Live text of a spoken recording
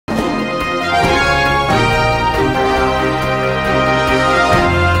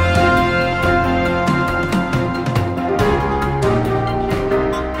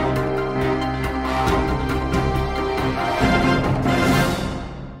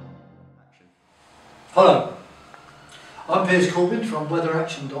Hello, I'm Piers Corbyn from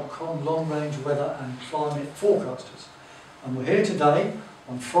weatheraction.com, long range weather and climate forecasters, and we're here today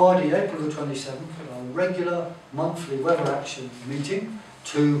on Friday, April the 27th at our regular monthly Weather Action meeting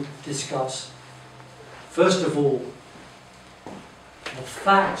to discuss, first of all, the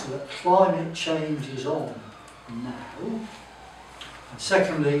fact that climate change is on now, and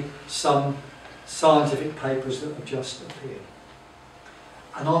secondly, some scientific papers that have just appeared.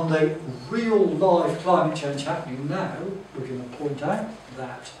 And on the real live climate change happening now, we're going to point out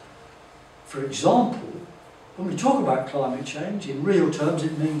that, for example, when we talk about climate change, in real terms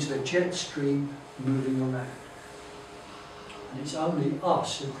it means the jet stream moving around. And it's only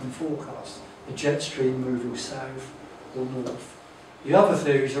us who can forecast the jet stream moving south or north. The other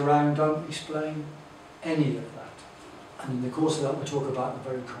theories around don't explain any of that. And in the course of that we'll talk about the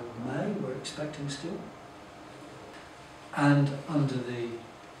very cold May we're expecting still. And under the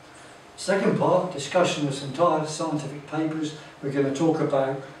second part, discussion of some scientific papers, we're going to talk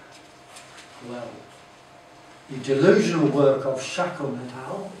about, well, the delusional work of Sallons et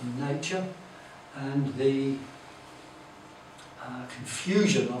al. In Nature and the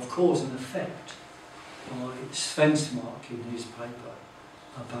confusion of cause and effect by Svensmark in his paper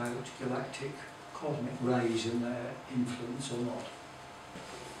about galactic cosmic rays and their influence or not.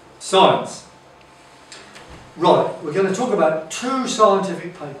 Science. Right, we're going to talk about two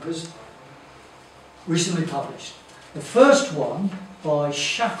scientific papers recently published. The first one by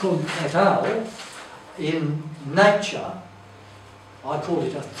Sallons et al. In Nature. I called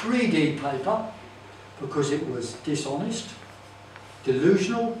it a 3D paper because it was dishonest,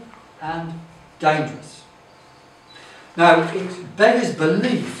 delusional and dangerous. Now it beggars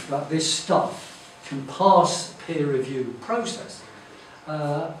belief that this stuff can pass the peer review process,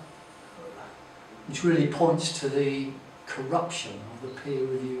 which really points to the corruption of the peer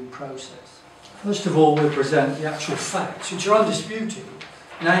review process. First of all, we present the actual facts, which are undisputed,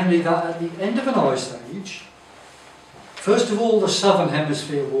 namely that at the end of an ice age, first of all the southern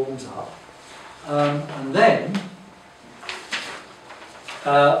hemisphere warms up, and then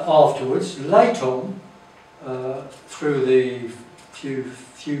afterwards, late on, through the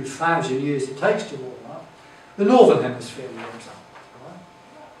few thousand years it takes to warm up, the northern hemisphere warms up. Right?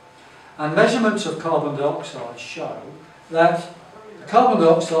 And measurements of carbon dioxide show that the carbon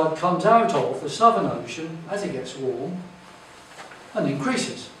dioxide comes out of the Southern Ocean as it gets warm and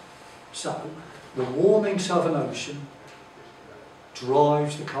increases. So the warming Southern Ocean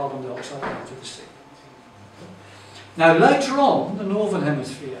drives the carbon dioxide out of the sea. Now later on, the Northern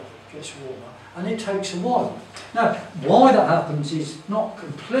Hemisphere gets warmer and it takes a while. Now why that happens is not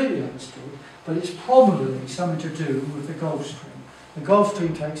completely understood, but it's probably something to do with the Gulf Stream. The Gulf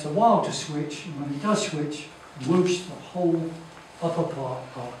Stream takes a while to switch, and when it does switch, whoosh, the whole upper part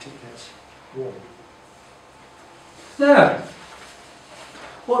Arctic gets warm. Now,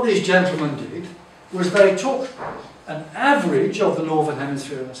 what these gentlemen did was they took an average of the Northern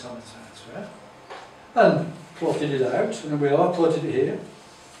Hemisphere and the Southern Hemisphere and plotted it out, and we are plotted it here,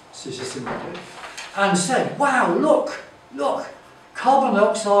 systematically, and said, wow, look, carbon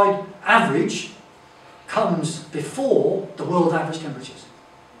dioxide average comes before the world average temperatures.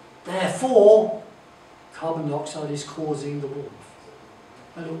 Therefore, carbon dioxide is causing the warmth.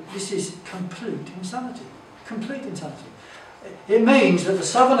 And look, this is complete insanity. Complete insanity. It means that the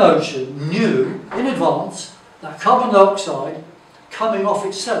Southern Ocean knew in advance that carbon dioxide coming off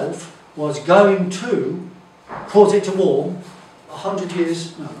itself was going to cause it to warm 800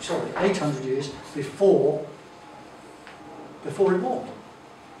 years before it warmed.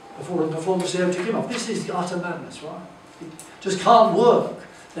 Before the CO2 came off. This is utter madness, right? It just can't work.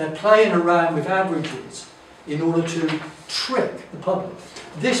 They're playing around with averages in order to trick the public.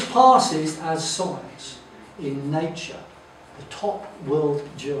 This passes as science in Nature, the top world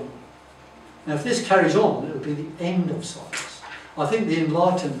journal. Now if this carries on, it will be the end of science. I think the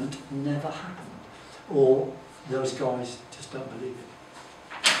Enlightenment never happened, or those guys just don't believe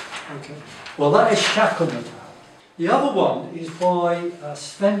it. Okay. Well, that is Sallons et al. The other one is by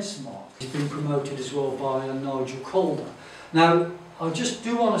Svensmark. It's been promoted as well by Nigel Calder. Now, I just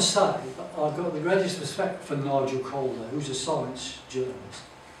do want to say that I've got the greatest respect for Nigel Calder, who's a science journalist,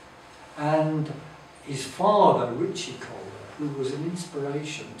 and his father, Richie Calder, who was an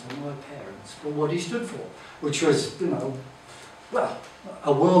inspiration to my parents for what he stood for, which was, you know, well,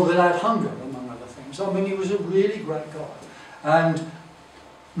 a world without hunger, among other things. I mean, he was a really great guy. And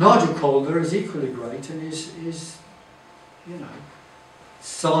Nigel Calder is equally great in his you know,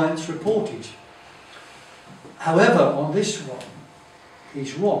 science reportage. However, on this one,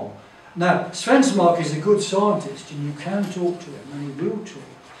 he's wrong. Now, Svensmark is a good scientist, and you can talk to him, and he will talk.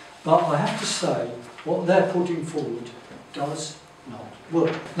 But I have to say, what they're putting forward does not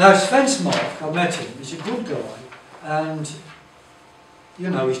work. Now, Svensmark, I met him, he's a good guy, and, you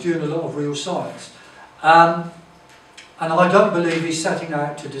know, he's doing a lot of real science. And I don't believe he's setting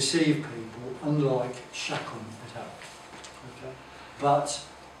out to deceive people, unlike Chacon et al. Okay? But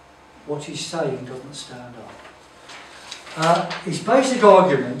what he's saying doesn't stand up. His basic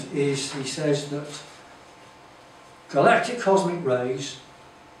argument is, he says that galactic cosmic rays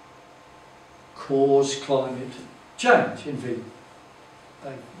cause climate change in V.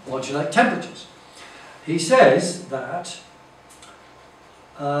 They modulate temperatures. He says that,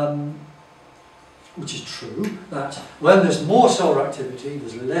 which is true, that when there's more solar activity,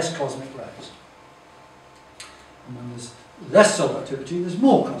 there's less cosmic rays. And when there's less solar activity, there's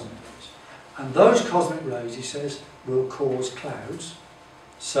more cosmic rays. And those cosmic rays, he says, will cause clouds.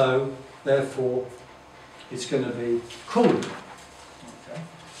 So, therefore, it's going to be cooler. Okay.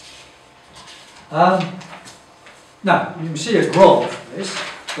 Now, you can see a graph of this.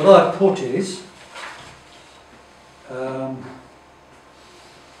 What I've put is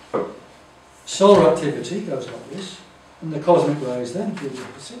solar activity goes like this, and the cosmic rays then do the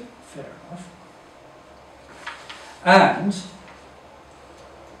opposite. Fair enough. And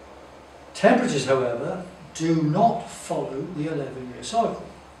temperatures, however, do not follow the 11-year cycle.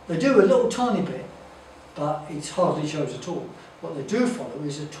 They do a little tiny bit, but it hardly shows at all. What they do follow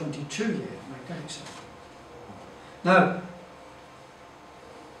is a 22-year magnetic cycle. Now,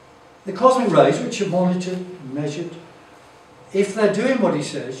 the cosmic rays, which are monitored, measured, if they're doing what he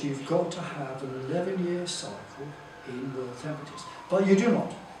says, you've got to have an 11-year cycle in world temperatures. But you do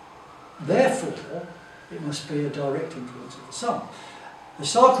not. Therefore, it must be a direct influence of the sun. The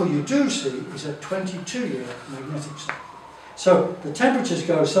cycle you do see is a 22-year magnetic cycle. So the temperatures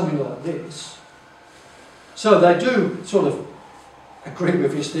go something like this. So they do sort of agree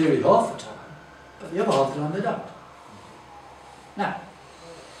with his theory half the time, but the other half the time they don't. Now,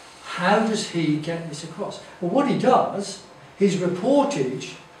 how does he get this across? Well, what he does, his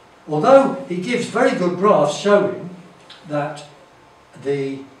reportage, although he gives very good graphs showing that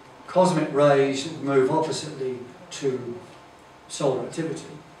the cosmic rays move oppositely to solar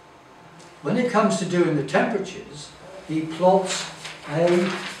activity, when it comes to doing the temperatures, he plots a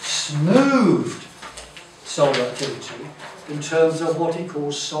smoothed solar activity in terms of what he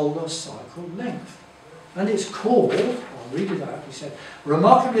calls solar cycle length. And it's called, I'll read it out, he said,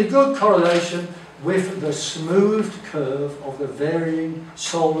 remarkably good correlation with the smoothed curve of the varying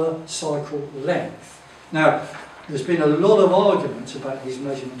solar cycle length. Now, there's been a lot of arguments about his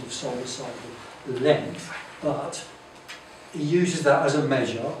measurement of solar cycle length, but he uses that as a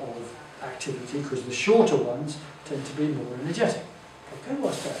measure of activity because the shorter ones tend to be more energetic. Okay, well,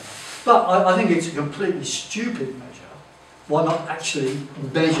 that's fair enough. But I think it's a completely stupid measure. Why not actually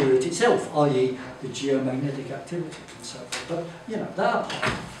measure it itself, i.e. the geomagnetic activity and so forth. But, you know, that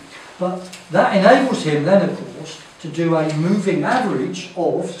apart. But that enables him then, of course, to do a moving average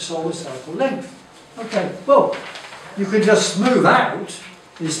of solar cycle length. Okay, well, you can just smooth out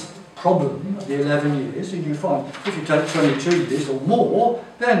this problem of the 11 years, and you find if you take 22 years or more,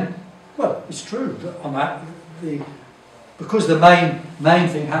 then, well, it's true that on that, because the main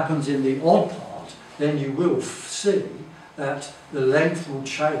thing happens in the odd part, then you will see that the length will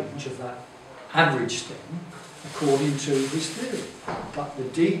change of that average thing according to his theory. But the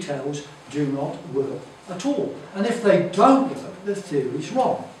details do not work at all. And if they don't work, the theory is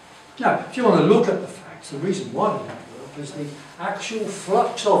wrong. Now, if you want to look at the facts, the reason why they don't work is the actual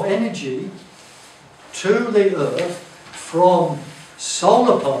flux of energy to the Earth from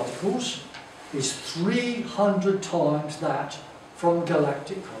solar particles is 300 times that from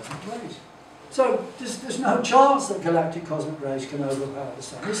galactic cosmic rays. So there's no chance that galactic cosmic rays can overpower the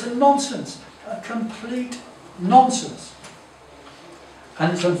sun. It's a nonsense, a complete nonsense.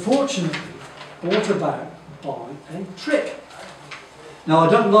 And it's unfortunately brought about by a trick. Now, I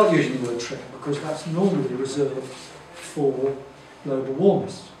don't like using the word trick because that's normally reserved for global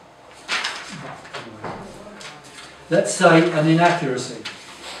warmists. But anyway, let's say an inaccuracy.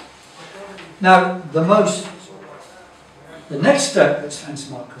 Now, the next step that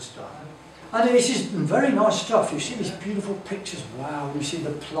Svensmark has done, and this is very nice stuff. You see these beautiful pictures. Wow, you see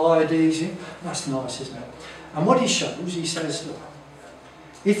the Pleiades. That's nice, isn't it? And what he shows, he says, look,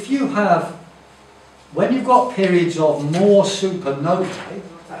 if you have, when you've got periods of more supernovae,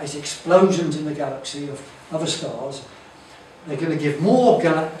 that is explosions in the galaxy of other stars, they're going to give more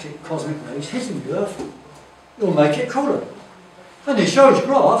galactic cosmic rays hitting the Earth. It'll make it cooler. And he shows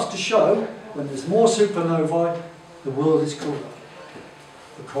graphs to show when there's more supernovae, the world is cooler.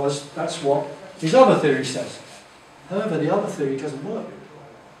 Because that's what his other theory says. However, the other theory doesn't work.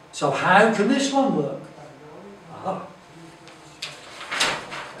 So how can this one work? Ah.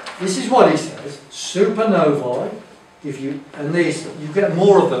 This is what he says. Supernovae give you, and these, you get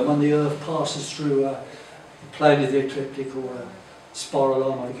more of them when the Earth passes through a plane of the ecliptic or a spiral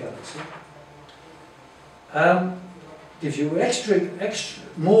arm of the galaxy. Gives you extra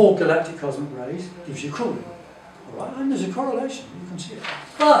more galactic cosmic rays, gives you cooling. Alright, and there's a correlation, you can see it.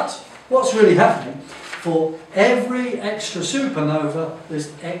 But what's really happening, for every extra supernova,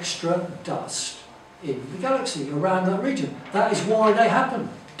 there's extra dust in the galaxy around that region. That is why they happen.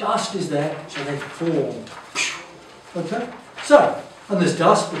 Dust is there, so they form. Okay? So, and there's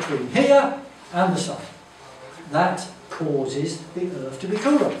dust between here and the sun. That causes the Earth to be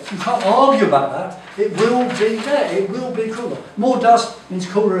cooler. You can't argue about that. It will be there. It will be cooler. More dust means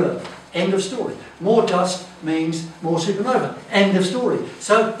cooler Earth. End of story. More dust means more supernova. End of story.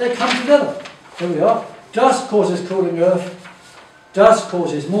 So they come together. Here we are. Dust causes cooling Earth. Dust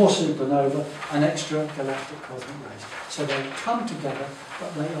causes more supernova and extra galactic cosmic rays. So they come together,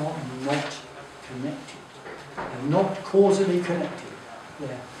 but they are not connected. They're not causally connected.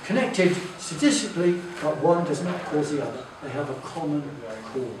 They're connected statistically, but one does not cause the other. They have a common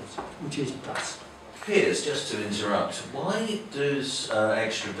cause, which is dust. Piers, just to interrupt, why does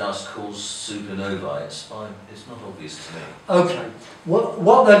extra dust cause supernovae? It's not obvious to me. Okay,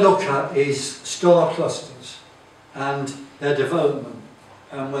 what they look at is star clusters and their development.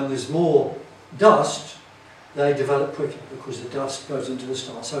 And when there's more dust, they develop quicker because the dust goes into the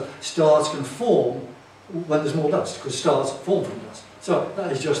star. So stars can form when there's more dust, because stars form from dust. So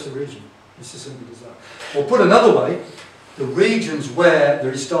that is just the region. It's as simple as that. Or put another way, the regions where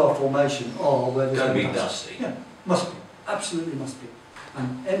there is star formation are where there's going to be dust. dusty. Yeah, must be. Absolutely must be.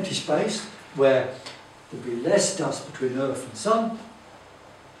 And empty space where there'll be less dust between Earth and Sun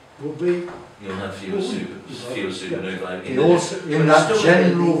will be. You'll have fewer supernovae in that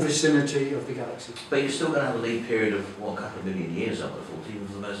general vicinity of the galaxy. But you're still going to have a lead period of what, a couple of million years, I would have thought, even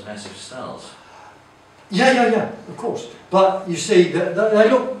for the most massive stars. Yeah, of course. But you see, they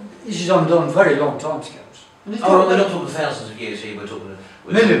look. This is undone very long time scales. We're not talking thousands of years here. We're talking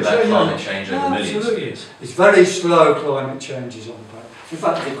millions, about climate change over millions of years. It's very slow climate changes on that. In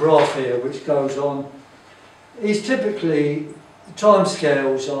fact, the graph here, which goes on, is typically the time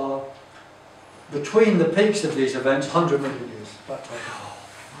scales are between the peaks of these events, 100 million years. That type of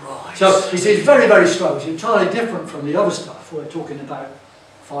Right. So it's very, very slow. It's entirely different from the other stuff. We're talking about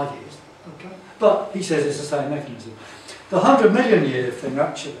 5 years. Okay, but he says it's the same mechanism. The 100 million year thing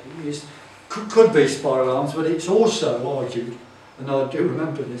actually could be spiral arms, but it's also argued, and I do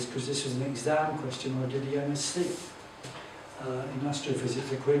remember this because this was an exam question when I did the MSc in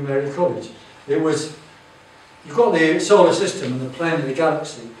astrophysics at Queen Mary College. It was, you've got the solar system and the plane of the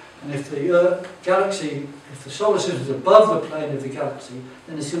galaxy, and if the if the solar system is above the plane of the galaxy,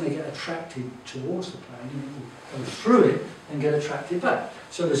 then it's going to get attracted towards the plane, and it will go through it and get attracted back.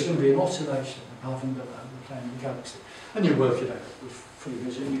 So there's going to be an oscillation above and below the plane of the galaxy. And you work it out with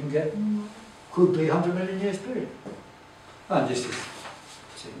figures and you can get, could be 100 million years period. And this is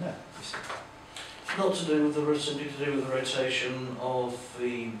seen there. Not to do with something to do with the rotation of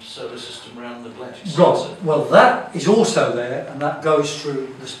the solar system around the galactic Right. center. Well, that is also there, and that goes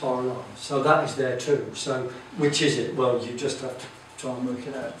through the spiral arms. So that is there too. So which is it? Well, you just have to try and work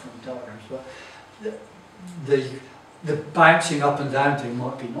it out from diagrams. But the bouncing up and down thing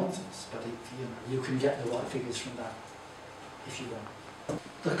might be nonsense, but you can get the right figures from that if you want.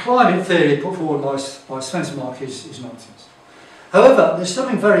 The climate theory put forward by Spencer Mark is nonsense. However, there's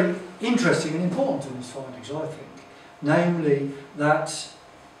something very interesting and important in his findings, I think. Namely that,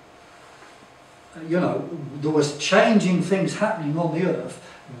 there was changing things happening on the Earth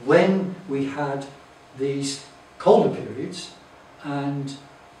when we had these colder periods and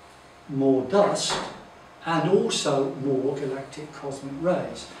more dust and also more galactic cosmic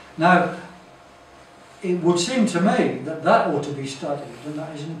rays. Now, it would seem to me that ought to be studied, and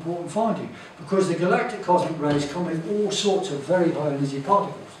that is an important finding, because the galactic cosmic rays come with all sorts of very high energy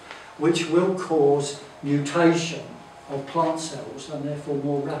particles, which will cause mutation of plant cells and therefore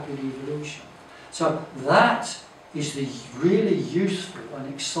more rapid evolution. So that is the really useful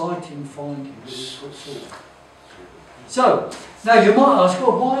and exciting finding that is put forward. So, now you might ask,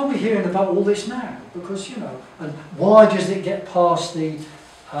 well, why are we hearing about all this now? Because, and why does it get past the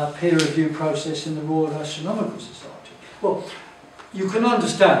peer review process in the Royal Astronomical Society? Well, you can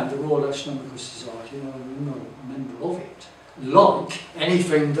understand the Royal Astronomical Society, I'm a member of it, like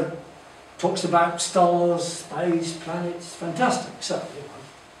anything that talks about stars, space, planets, fantastic. So,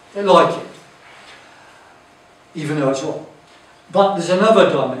 they like it, even though it's wrong. But there's another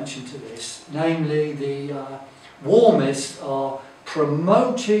dimension to this, namely the warmists are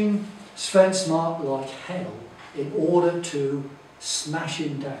promoting Sven Smart like hell in order to smash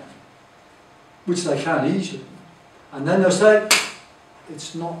him down, which they can easily. And then they'll say,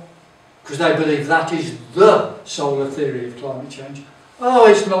 it's not, because they believe that is the solar theory of climate change. Oh,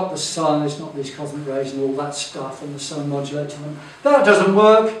 it's not the sun, it's not these cosmic rays and all that stuff and the sun modulating them. That doesn't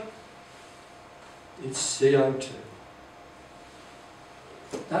work. It's CO2.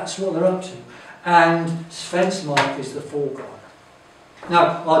 That's what they're up to. And Sven Smart is the fall guy.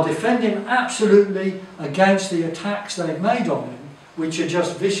 Now, I'll defend him absolutely against the attacks they've made on him, which are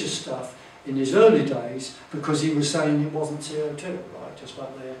just vicious stuff in his early days, because he was saying it wasn't CO2, right? Just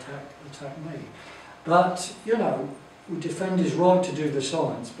like they attacked me. But, you know, we defend his right to do the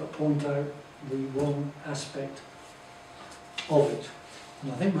science, but point out the wrong aspect of it.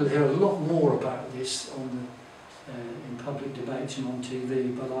 And I think we'll hear a lot more about this on the, in public debates and on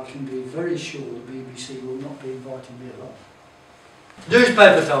TV, but I can be very sure the BBC will not be inviting me a lot.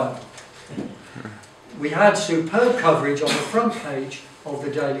 Newspaper time. We had superb coverage on the front page of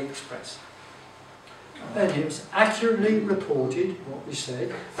the Daily Express. And it was accurately reported what we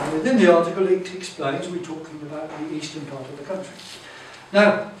said, and within the article it explains we're talking about the eastern part of the country.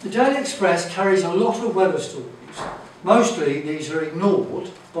 Now, the Daily Express carries a lot of weather stories. Mostly these are ignored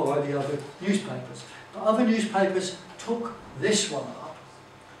by the other newspapers. But other newspapers took this one up.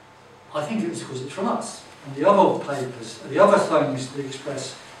 I think it was because it's from us. And the other papers, the other things the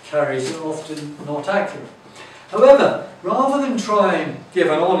Express carries are often not accurate. However, rather than try and give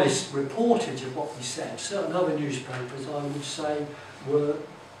an honest reportage of what we said, certain other newspapers, I would say, were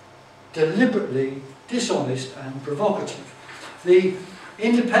deliberately dishonest and provocative. The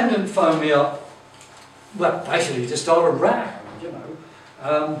Independent phoned me up, well, basically to start a row, you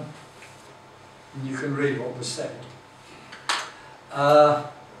know. You can read what was said,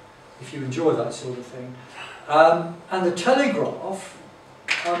 if you enjoy that sort of thing. And the Telegraph,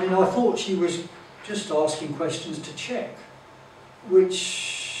 I mean, I thought she was just asking questions to check,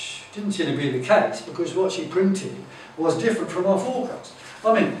 which didn't seem to be the case, because what she printed was different from our forecast.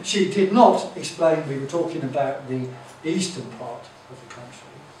 I mean, she did not explain we were talking about the eastern part of the country.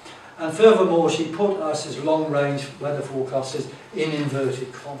 And furthermore, she put us as long-range weather forecasters in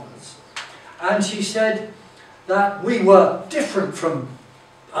inverted commas. And she said that we were different from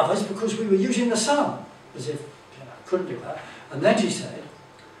others because we were using the sun, as if, you know, couldn't do that. And then she said,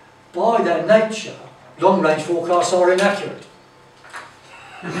 by their nature, long-range forecasts are inaccurate.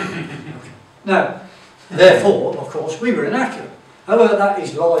 Now, therefore, of course, we were inaccurate. However, that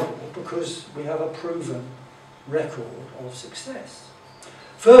is libel because we have a proven record of success.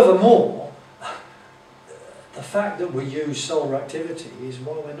 Furthermore, the fact that we use solar activity is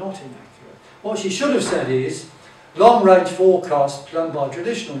why we're not inaccurate. What she should have said is, long-range forecasts done by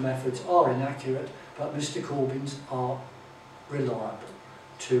traditional methods are inaccurate, but Mr. Corbyn's are reliable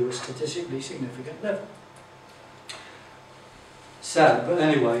to a statistically significant level. Sad, but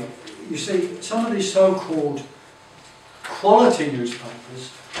anyway, you see, some of these so-called quality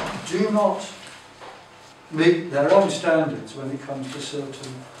newspapers do not meet their own standards when it comes to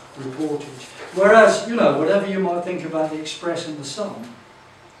certain reportage. Whereas, you know, whatever you might think about the Express and the Sun,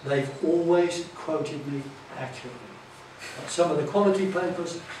 they've always quoted me accurately. But some of the quality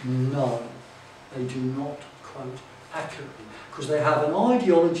papers, no, they do not quote accurately, because they have an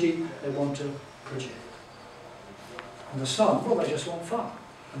ideology they want to project. And the Sun, well, they just want fun.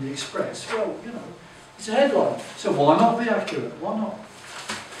 And the Express, well, you know, it's a headline, so why not be accurate? Why not?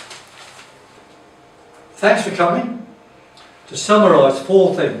 Thanks for coming. To summarise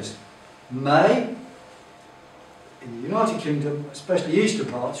 4 things. May, in the United Kingdom, especially eastern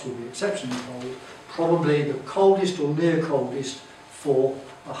parts, will be exceptionally cold, probably the coldest or near coldest for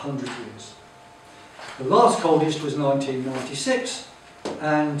 100 years. The last coldest was 1996,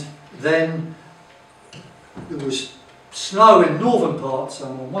 and then there was snow in northern parts,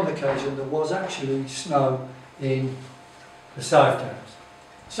 and on one occasion there was actually snow in the South Downs.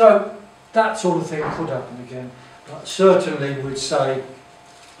 So that sort of thing could happen again, but certainly we'd say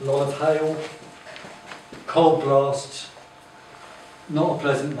a lot of hail, cold blasts, not a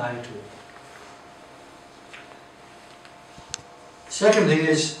pleasant day at all. Second thing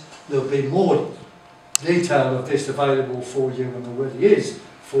is, there'll be more detail of this available for you, and there already is,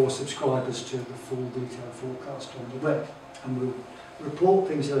 for subscribers to the full detailed forecast on the web, and we'll report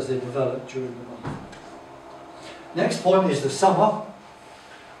things as they develop during the month. Next point is the summer.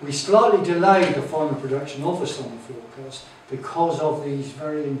 We slightly delayed the final production of the summer forecast because of these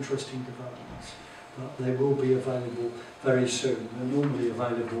very interesting developments, but they will be available very soon. They're normally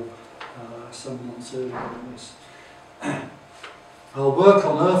available some months earlier than this. Our work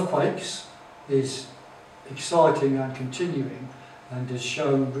on earthquakes is exciting and continuing. and has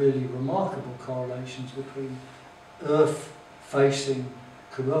shown really remarkable correlations between Earth-facing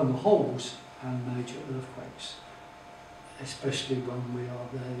coronal holes and major earthquakes, especially when we are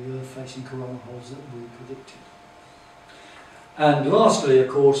the Earth-facing coronal holes that we predicted. And lastly, of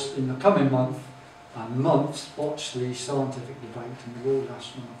course, in the coming months, watch the scientific debate in the World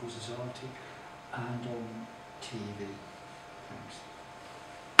Astronomical Society and on TV. Thanks.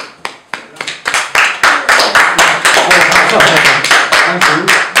 Thank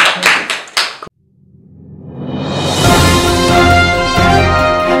you.